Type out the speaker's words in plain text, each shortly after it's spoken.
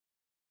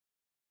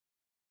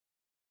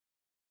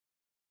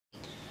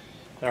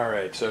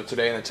Alright, so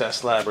today in the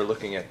test lab we're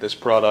looking at this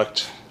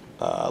product,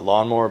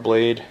 lawnmower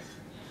blade,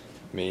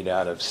 made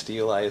out of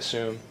steel I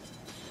assume.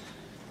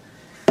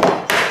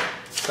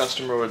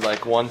 Customer would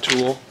like one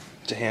tool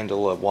to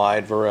handle a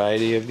wide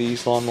variety of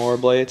these lawnmower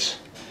blades.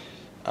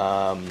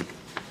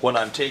 What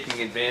I'm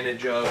taking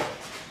advantage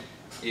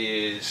of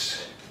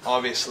is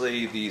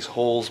obviously these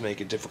holes make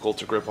it difficult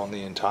to grip on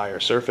the entire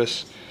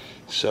surface.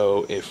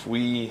 So if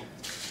we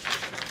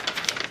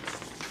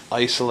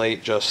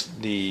isolate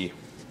just the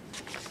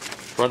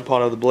front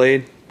part of the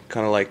blade,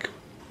 kind of like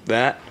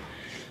that,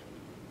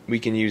 we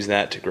can use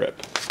that to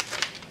grip.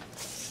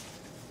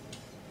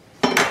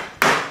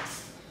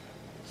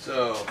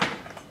 So,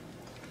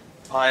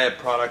 Piab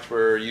product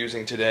we're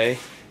using today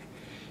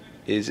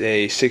is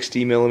a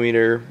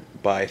 60mm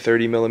by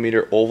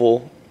 30mm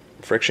oval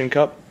friction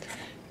cup.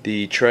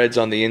 The treads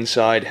on the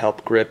inside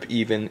help grip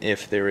even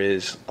if there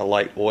is a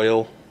light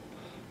oil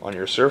on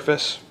your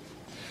surface.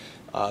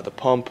 The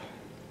pump,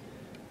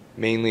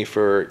 mainly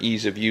for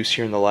ease of use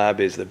here in the lab,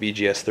 is the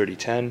BGS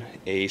 3010.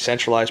 A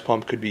centralized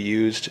pump could be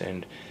used,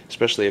 and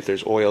especially if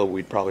there's oil,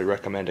 we'd probably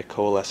recommend a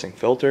coalescing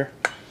filter.